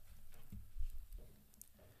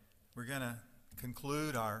We're going to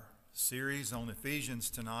conclude our series on Ephesians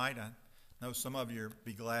tonight. I know some of you will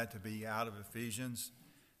be glad to be out of Ephesians,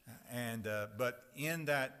 but in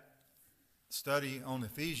that study on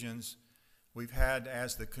Ephesians, we've had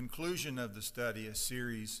as the conclusion of the study a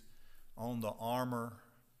series on the armor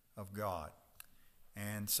of God.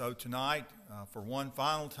 And so tonight, for one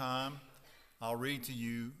final time, I'll read to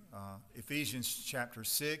you Ephesians chapter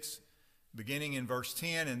 6, beginning in verse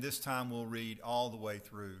 10, and this time we'll read all the way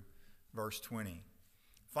through verse 20.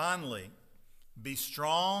 Finally, be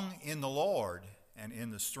strong in the Lord and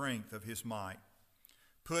in the strength of his might.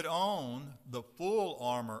 Put on the full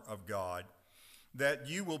armor of God, that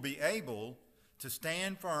you will be able to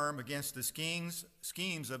stand firm against the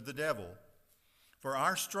schemes of the devil. For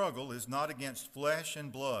our struggle is not against flesh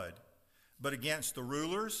and blood, but against the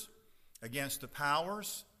rulers, against the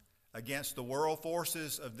powers, against the world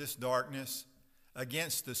forces of this darkness,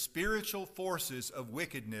 against the spiritual forces of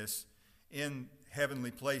wickedness in heavenly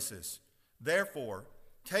places. Therefore,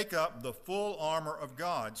 take up the full armor of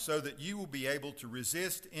God, so that you will be able to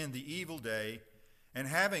resist in the evil day, and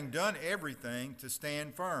having done everything, to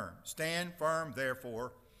stand firm. Stand firm,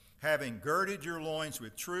 therefore, having girded your loins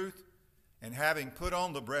with truth, and having put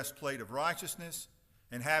on the breastplate of righteousness,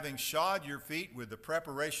 and having shod your feet with the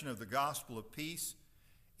preparation of the gospel of peace,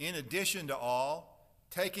 in addition to all,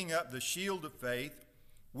 taking up the shield of faith,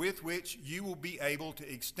 with which you will be able to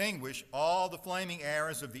extinguish all the flaming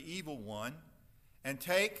arrows of the evil one, and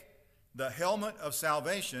take the helmet of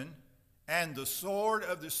salvation and the sword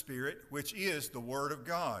of the Spirit, which is the word of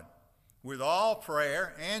God. With all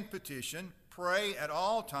prayer and petition, pray at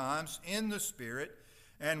all times in the Spirit,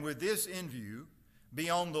 and with this in view, be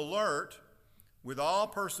on the alert with all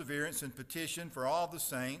perseverance and petition for all the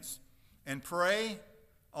saints, and pray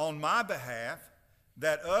on my behalf,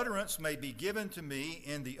 that utterance may be given to me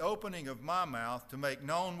in the opening of my mouth, to make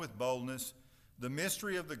known with boldness the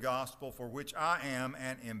mystery of the gospel, for which I am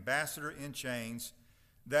an ambassador in chains,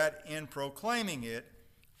 that in proclaiming it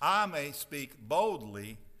I may speak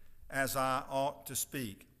boldly as I ought to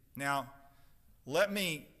speak. Now,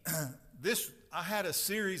 I had a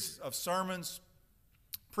series of sermons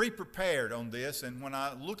pre-prepared on this, and when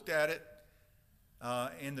I looked at it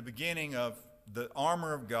in the beginning of the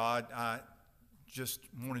armor of God, I just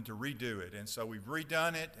wanted to redo it. And so we've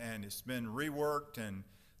redone it, and it's been reworked, and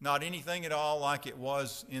not anything at all like it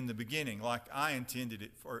was in the beginning, like I intended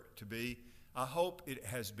it for it to be. I hope it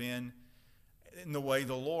has been in the way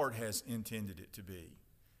the Lord has intended it to be.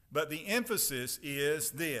 But the emphasis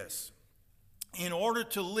is this: in order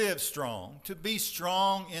to live strong, to be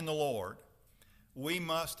strong in the Lord, we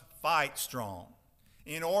must fight strong.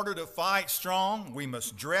 In order to fight strong, we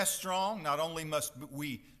must dress strong. Not only must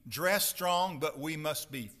we dress strong, but we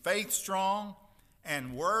must be faith strong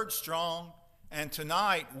and word strong. And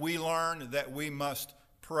tonight we learn that we must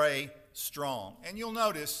pray strong. And you'll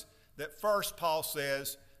notice that first Paul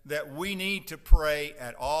says that we need to pray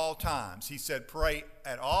at all times. He said pray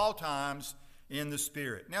at all times in the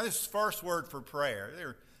Spirit. Now this first word for prayer, there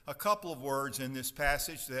are a couple of words in this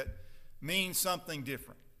passage that mean something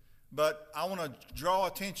different. But I want to draw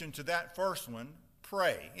attention to that first one,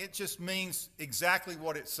 pray. It just means exactly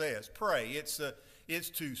what it says. Pray. It's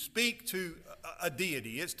to speak to a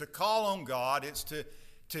deity. It's to call on God. It's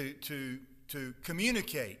to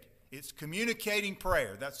communicate. It's communicating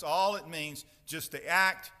prayer. That's all it means, just the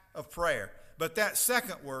act of prayer. But that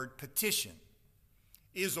second word, petition,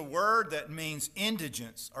 is a word that means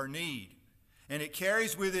indigence or need. And it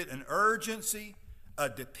carries with it an urgency, a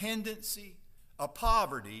dependency, a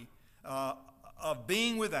poverty of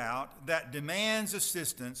being without that demands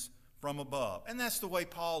assistance from above. And that's the way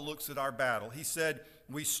Paul looks at our battle. He said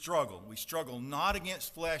we struggle. We struggle not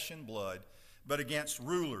against flesh and blood, but against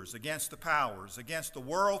rulers, against the powers, against the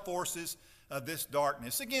world forces of this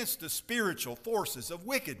darkness, against the spiritual forces of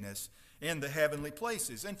wickedness in the heavenly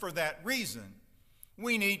places. And for that reason,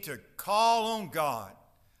 we need to call on God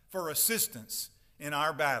for assistance in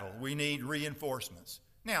our battle. We need reinforcements.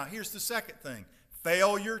 Now, here's the second thing.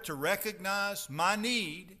 Failure to recognize my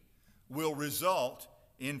need will result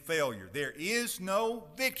in failure. There is no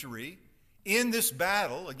victory in this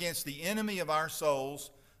battle against the enemy of our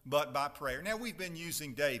souls but by prayer. Now, we've been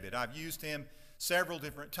using David. I've used him several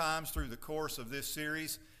different times through the course of this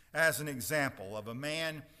series as an example of a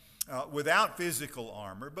man without physical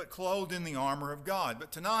armor but clothed in the armor of God.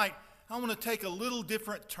 But tonight, I want to take a little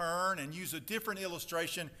different turn and use a different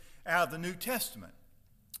illustration out of the New Testament.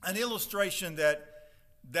 An illustration that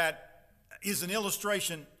is an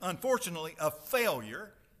illustration, unfortunately, of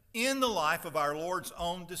failure in the life of our Lord's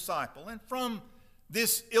own disciple. And from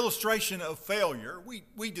this illustration of failure,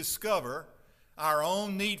 we discover our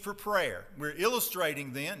own need for prayer. We're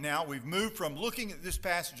illustrating then, now we've moved from looking at this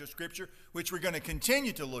passage of Scripture, which we're going to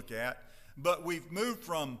continue to look at, but we've moved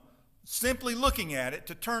from simply looking at it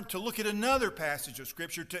to turn to look at another passage of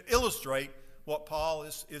Scripture to illustrate what Paul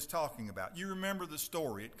is talking about. You remember the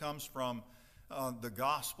story. It comes from the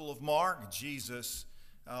Gospel of Mark. Jesus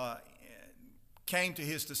came to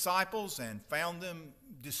his disciples and found them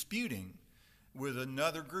disputing with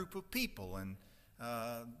another group of people, and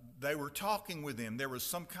they were talking with him. There was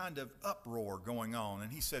some kind of uproar going on,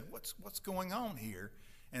 and he said, what's going on here?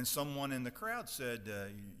 And someone in the crowd said,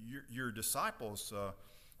 your disciples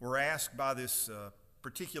were asked by this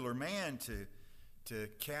particular man to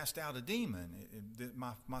cast out a demon.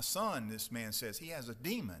 My son, this man says, he has a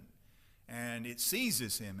demon, and it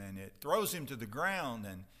seizes him, and it throws him to the ground,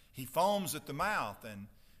 and he foams at the mouth, and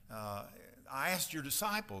I asked your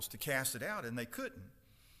disciples to cast it out, and they couldn't.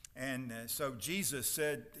 And so Jesus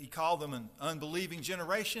said, he called them an unbelieving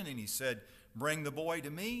generation, and he said, bring the boy to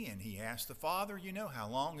me. And he asked the father, how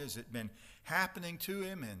long has it been happening to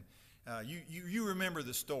him? And you remember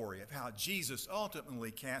the story of how Jesus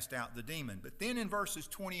ultimately cast out the demon. But then in verses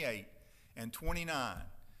 28 and 29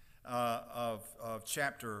 of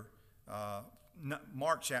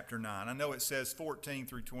Mark chapter 9, I know it says 14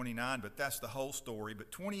 through 29, but that's the whole story.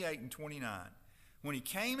 But 28 and 29, when he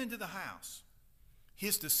came into the house,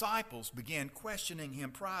 his disciples began questioning him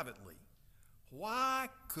privately. Why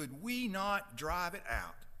could we not drive it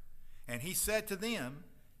out? And he said to them,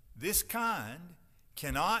 this kind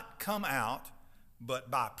cannot come out but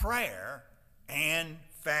by prayer and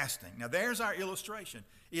fasting. Now there's our illustration.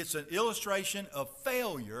 It's an illustration of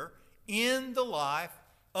failure in the life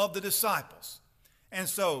of the disciples. And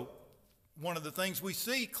so one of the things we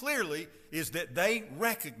see clearly is that they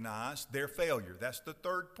recognize their failure. That's the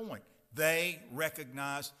third point. They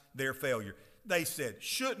recognize their failure. They said,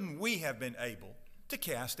 shouldn't we have been able to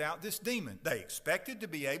cast out this demon? They expected to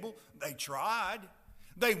be able. They tried.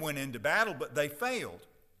 They went into battle, but they failed.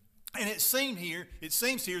 And it seems here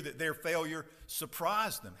that their failure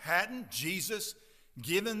surprised them. Hadn't Jesus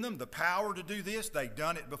given them the power to do this? They'd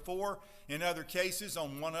done it before. In other cases,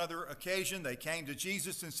 on one other occasion, they came to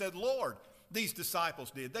Jesus and said, Lord, these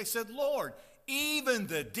disciples did. They said, Lord, even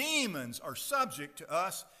the demons are subject to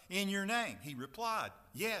us in your name. He replied,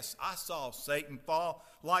 yes, I saw Satan fall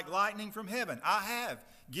like lightning from heaven. I have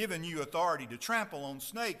given you authority to trample on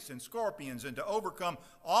snakes and scorpions and to overcome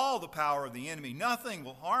all the power of the enemy. Nothing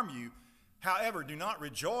will harm you. However, do not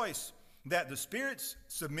rejoice that the spirits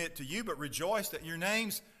submit to you, but rejoice that your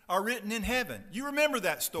names are written in heaven. You remember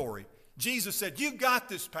that story. Jesus said, you've got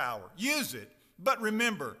this power. Use it. But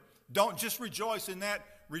remember, don't just rejoice in that.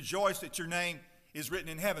 Rejoice that your name is written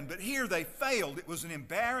in heaven. But here they failed. It was an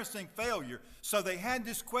embarrassing failure. So they had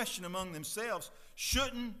this question among themselves,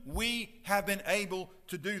 shouldn't we have been able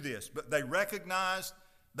to do this? But they recognized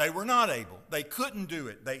they were not able. They couldn't do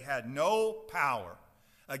it. They had no power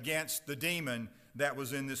against the demon that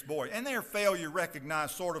was in this boy. And their failure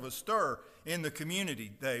recognized sort of a stir in the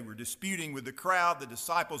community. They were disputing with the crowd. The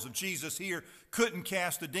disciples of Jesus here couldn't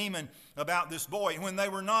cast a demon about this boy when they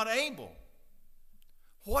were not able.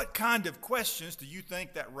 What kind of questions do you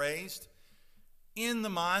think that raised in the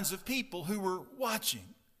minds of people who were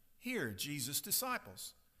watching? Here, Jesus'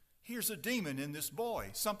 disciples. Here's a demon in this boy.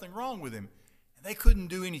 Something wrong with him. And they couldn't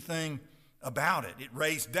do anything about it. It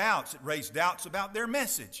raised doubts. It raised doubts about their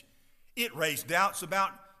message. It raised doubts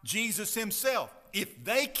about Jesus himself. If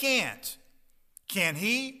they can't, can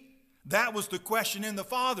he? That was the question in the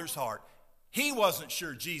Father's heart. He wasn't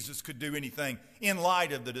sure Jesus could do anything in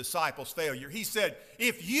light of the disciples' failure. He said,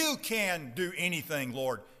 if you can do anything,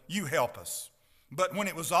 Lord, you help us. But when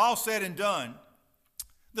it was all said and done,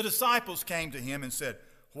 the disciples came to him and said,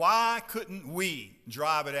 why couldn't we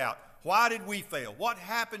drive it out? Why did we fail? What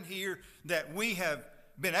happened here that we have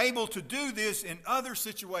been able to do this in other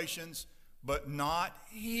situations, but not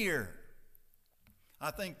here?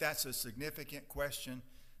 I think that's a significant question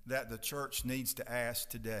that the church needs to ask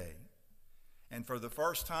today. And for the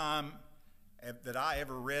first time that I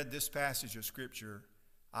ever read this passage of Scripture,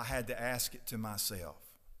 I had to ask it to myself.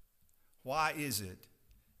 Why is it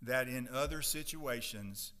that in other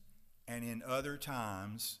situations and in other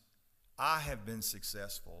times I have been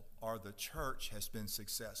successful, or the church has been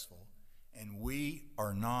successful, and we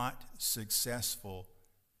are not successful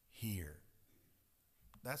here?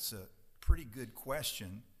 That's a pretty good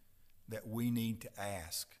question that we need to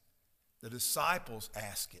ask. The disciples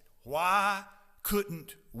ask it. Why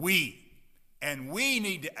couldn't we? And we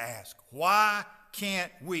need to ask, why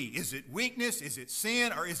can't we? Is it weakness? Is it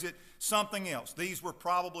sin? Or is it something else? These were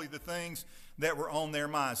probably the things that were on their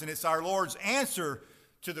minds. And it's our Lord's answer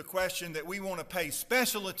to the question that we want to pay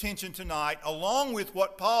special attention tonight, along with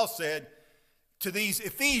what Paul said to these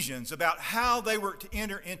Ephesians about how they were to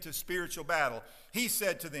enter into spiritual battle. He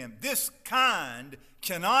said to them, this kind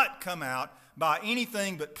cannot come out by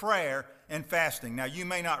anything but prayer and fasting. Now, you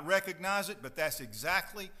may not recognize it, but that's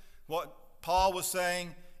exactly what Paul was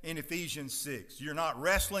saying in Ephesians 6. You're not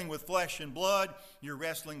wrestling with flesh and blood. You're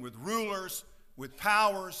wrestling with rulers, with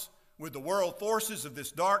powers, with the world forces of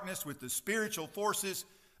this darkness, with the spiritual forces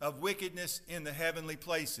of wickedness in the heavenly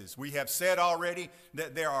places. We have said already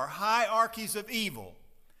that there are hierarchies of evil.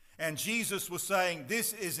 And Jesus was saying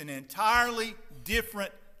this is an entirely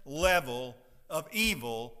different level of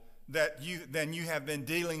evil than you have been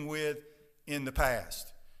dealing with in the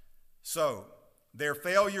past. So, their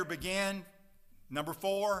failure began, number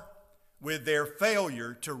 4, with their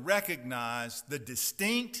failure to recognize the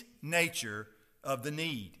distinct nature of the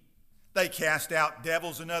need. They cast out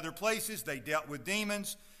devils in other places. They dealt with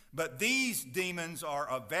demons. But these demons are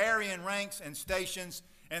of varying ranks and stations,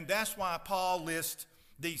 and that's why Paul lists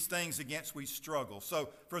these things against we struggle. So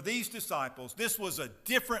for these disciples, this was a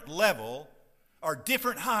different level or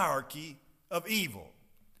different hierarchy of evil.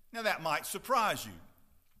 Now that might surprise you,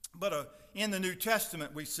 but in the New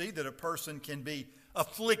Testament we see that a person can be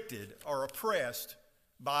afflicted or oppressed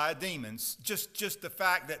by demons. Just the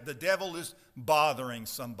fact that the devil is bothering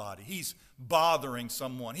somebody. He's bothering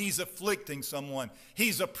someone. He's afflicting someone.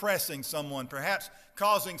 He's oppressing someone, perhaps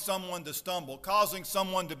causing someone to stumble, causing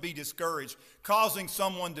someone to be discouraged, causing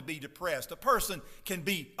someone to be depressed. A person can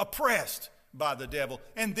be oppressed by the devil.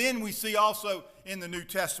 And then we see also in the New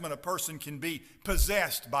Testament a person can be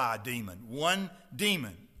possessed by a demon, one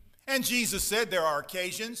demon. And Jesus said there are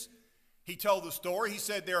occasions, he told the story, he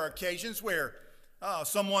said there are occasions where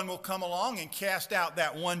someone will come along and cast out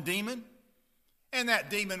that one demon, and that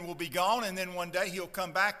demon will be gone, and then one day he'll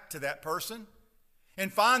come back to that person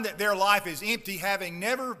and find that their life is empty, having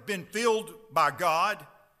never been filled by God,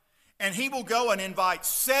 and he will go and invite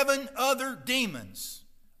 7 other demons,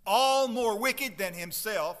 all more wicked than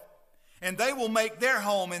himself, and they will make their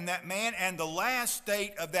home in that man, and the last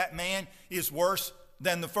state of that man is worse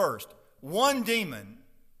than the first. One demon,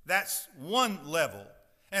 that's one level.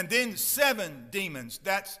 And then 7 demons,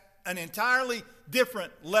 that's an entirely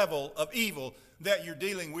different level of evil that you're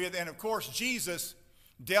dealing with. And of course, Jesus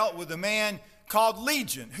dealt with a man called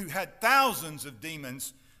Legion who had thousands of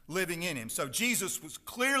demons living in him. So Jesus was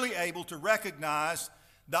clearly able to recognize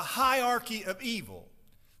the hierarchy of evil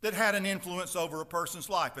that had an influence over a person's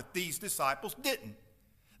life. But these disciples didn't.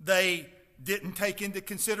 They didn't take into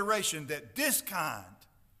consideration that this kind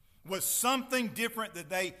was something different that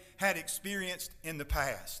they had experienced in the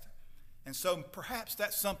past. And so perhaps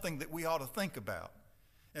that's something that we ought to think about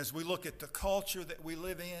as we look at the culture that we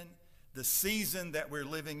live in, the season that we're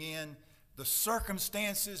living in, the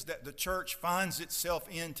circumstances that the church finds itself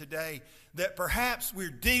in today, that perhaps we're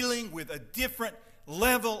dealing with a different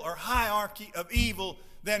level or hierarchy of evil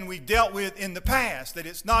than we dealt with in the past. That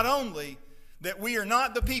it's not only that we are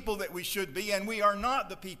not the people that we should be, and we are not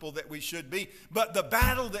the people that we should be, but the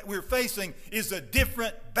battle that we're facing is a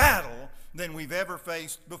different battle than we've ever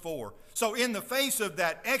faced before. So in the face of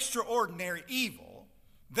that extraordinary evil,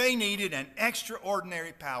 they needed an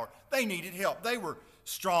extraordinary power. They needed help. They were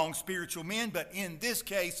strong spiritual men, but in this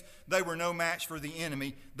case, they were no match for the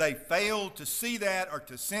enemy. They failed to see that or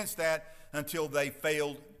to sense that until they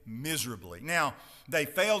failed miserably. Now, they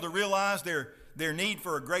failed to realize their need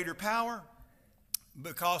for a greater power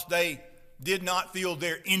because they did not feel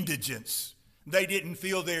their indigence. They didn't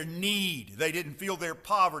feel their need. They didn't feel their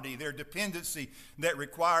poverty, their dependency that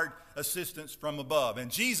required assistance from above. And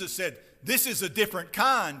Jesus said, this is a different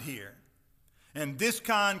kind here. And this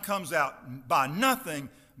kind comes out by nothing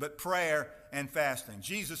but prayer and fasting.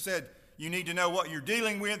 Jesus said, you need to know what you're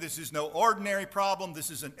dealing with. This is no ordinary problem.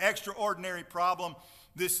 This is an extraordinary problem.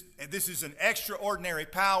 This is an extraordinary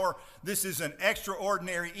power. This is an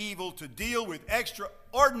extraordinary evil. To deal with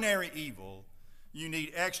extraordinary evil, you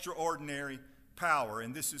need extraordinary power.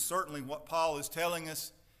 And this is certainly what Paul is telling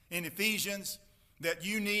us in Ephesians, that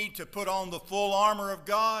you need to put on the full armor of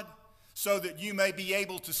God so that you may be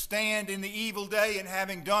able to stand in the evil day. And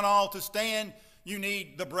having done all to stand, you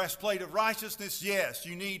need the breastplate of righteousness. Yes.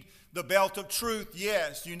 You need the belt of truth.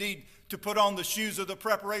 Yes. You need to put on the shoes of the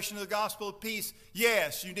preparation of the gospel of peace.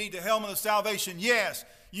 Yes. You need the helmet of salvation. Yes.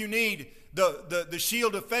 You need the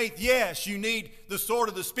shield of faith. Yes. You need the sword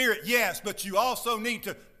of the Spirit. Yes. But you also need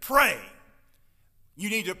to pray. You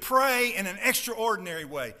need to pray in an extraordinary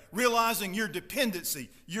way, realizing your dependency,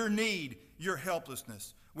 your need, your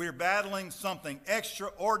helplessness. We're battling something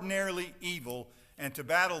extraordinarily evil, and to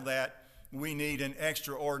battle that, we need an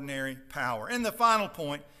extraordinary power. And the final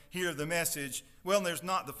point here of the message, well, there's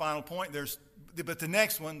not the final point, but the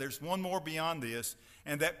next one, there's one more beyond this,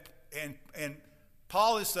 and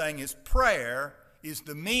Paul is saying is prayer is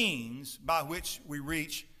the means by which we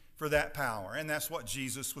reach for that power. And that's what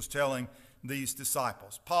Jesus was telling these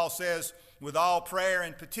disciples. Paul says, with all prayer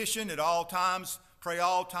and petition at all times, pray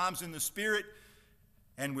all times in the Spirit,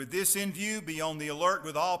 and with this in view, be on the alert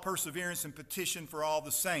with all perseverance and petition for all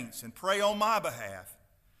the saints, and pray on my behalf,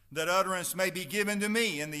 that utterance may be given to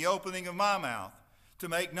me in the opening of my mouth, to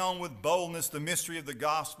make known with boldness the mystery of the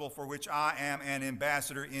gospel, for which I am an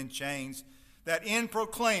ambassador in chains, that in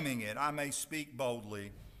proclaiming it I may speak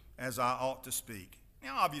boldly as I ought to speak.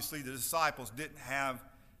 Now, obviously, the disciples didn't have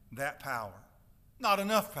that power. Not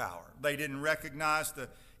enough power. They didn't recognize the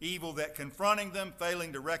evil that confronting them,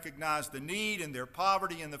 failing to recognize the need and their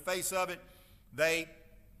poverty in the face of it. They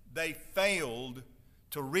failed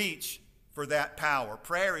to reach for that power.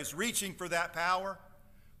 Prayer is reaching for that power.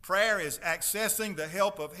 Prayer is accessing the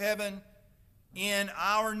help of heaven in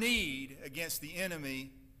our need against the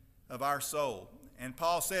enemy of our soul. And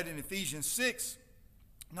Paul said in Ephesians 6,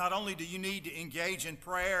 not only do you need to engage in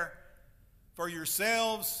prayer for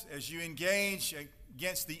yourselves as you engage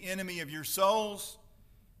against the enemy of your souls,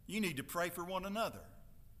 you need to pray for one another.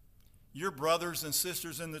 Your brothers and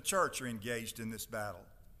sisters in the church are engaged in this battle.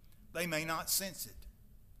 They may not sense it.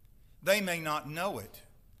 They may not know it.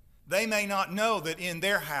 They may not know that in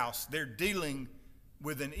their house they're dealing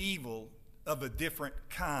with an evil of a different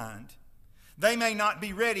kind. They may not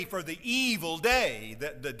be ready for the evil day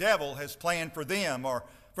that the devil has planned for them or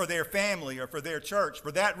for their family or for their church.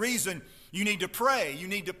 For that reason, you need to pray. You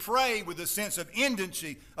need to pray with a sense of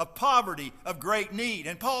indigency, of poverty, of great need.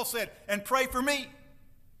 And Paul said, and pray for me.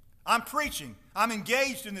 I'm preaching. I'm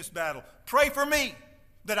engaged in this battle. Pray for me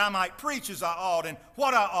that I might preach as I ought and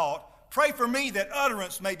what I ought. Pray for me that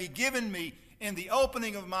utterance may be given me in the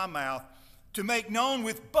opening of my mouth to make known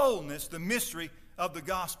with boldness the mystery of the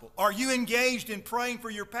gospel. Are you engaged in praying for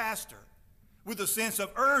your pastor with a sense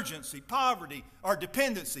of urgency, poverty, or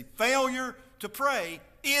dependency? Failure to pray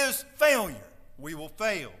is failure. We will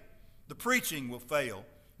fail. The preaching will fail.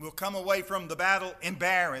 We'll come away from the battle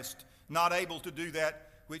embarrassed, not able to do that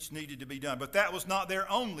which needed to be done. But that was not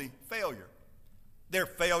their only failure. Their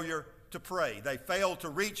failure to pray. They failed to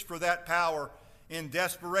reach for that power in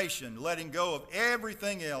desperation, letting go of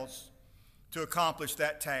everything else to accomplish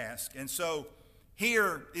that task. And so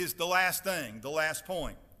here is the last thing, the last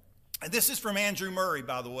point. And this is from Andrew Murray,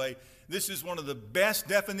 by the way. This is one of the best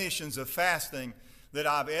definitions of fasting that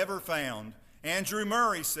I've ever found. Andrew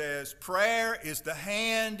Murray says, prayer is the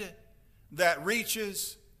hand that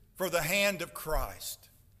reaches for the hand of Christ.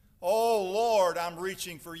 Oh, Lord, I'm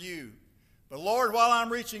reaching for you. But Lord, while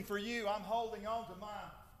I'm reaching for you, I'm holding on to my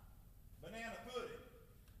banana pudding.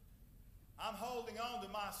 I'm holding on to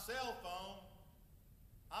my cell phone.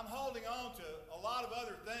 I'm holding on to a lot of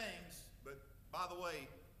other things. But by the way,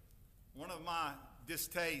 one of my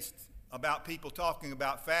distastes about people talking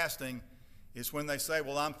about fasting is when they say,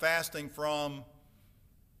 well, I'm fasting from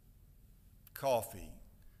coffee,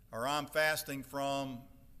 or I'm fasting from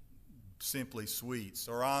Simply Sweets,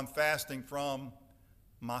 or I'm fasting from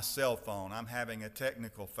my cell phone. I'm having a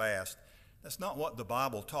technical fast. That's not what the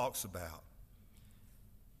Bible talks about.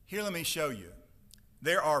 Here, let me show you.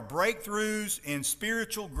 There are breakthroughs in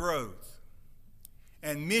spiritual growth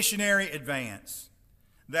and missionary advance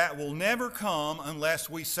that will never come unless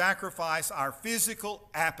we sacrifice our physical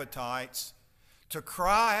appetites to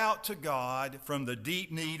cry out to God from the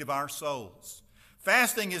deep need of our souls.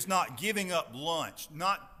 Fasting is not giving up lunch.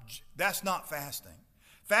 That's not fasting.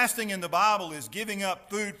 Fasting in the Bible is giving up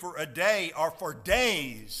food for a day or for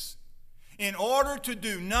days in order to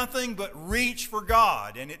do nothing but reach for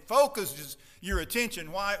God. And it focuses your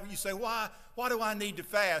attention. Why you say, why do I need to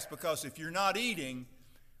fast? Because if you're not eating,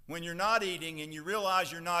 when you're not eating and you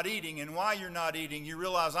realize you're not eating, and why you're not eating, you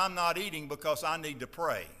realize I'm not eating because I need to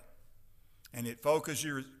pray. And it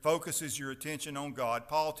focuses your attention on God.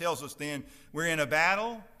 Paul tells us then we're in a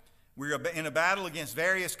battle. We're in a battle against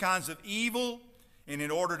various kinds of evil. And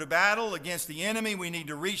in order to battle against the enemy, we need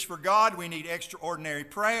to reach for God. We need extraordinary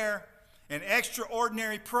prayer. And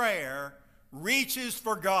extraordinary prayer reaches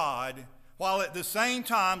for God while at the same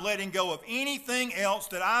time letting go of anything else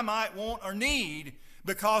that I might want or need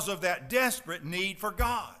because of that desperate need for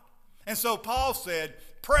God. And so Paul said,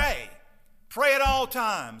 pray. Pray at all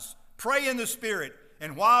times. Pray in the Spirit.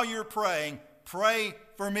 And while you're praying, pray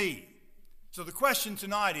for me. So the question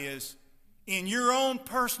tonight is, in your own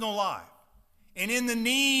personal life, and in the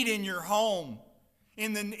need in your home,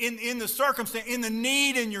 in the circumstance, in the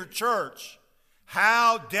need in your church,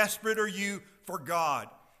 How desperate are you for God?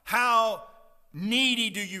 How needy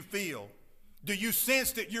do you feel? Do you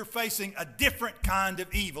sense that you're facing a different kind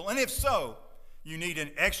of evil? And if so, you need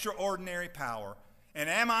an extraordinary power. And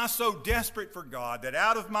am I so desperate for God that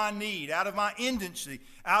out of my need, out of my indigence,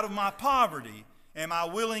 out of my poverty, am I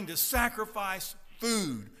willing to sacrifice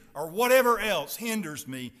food or whatever else hinders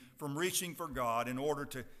me from reaching for God in order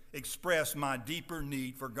to express my deeper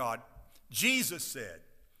need for God? Jesus said,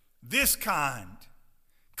 this kind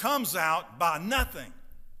comes out by nothing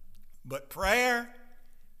but prayer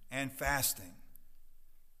and fasting.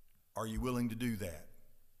 Are you willing to do that?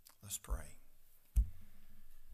 Let's pray.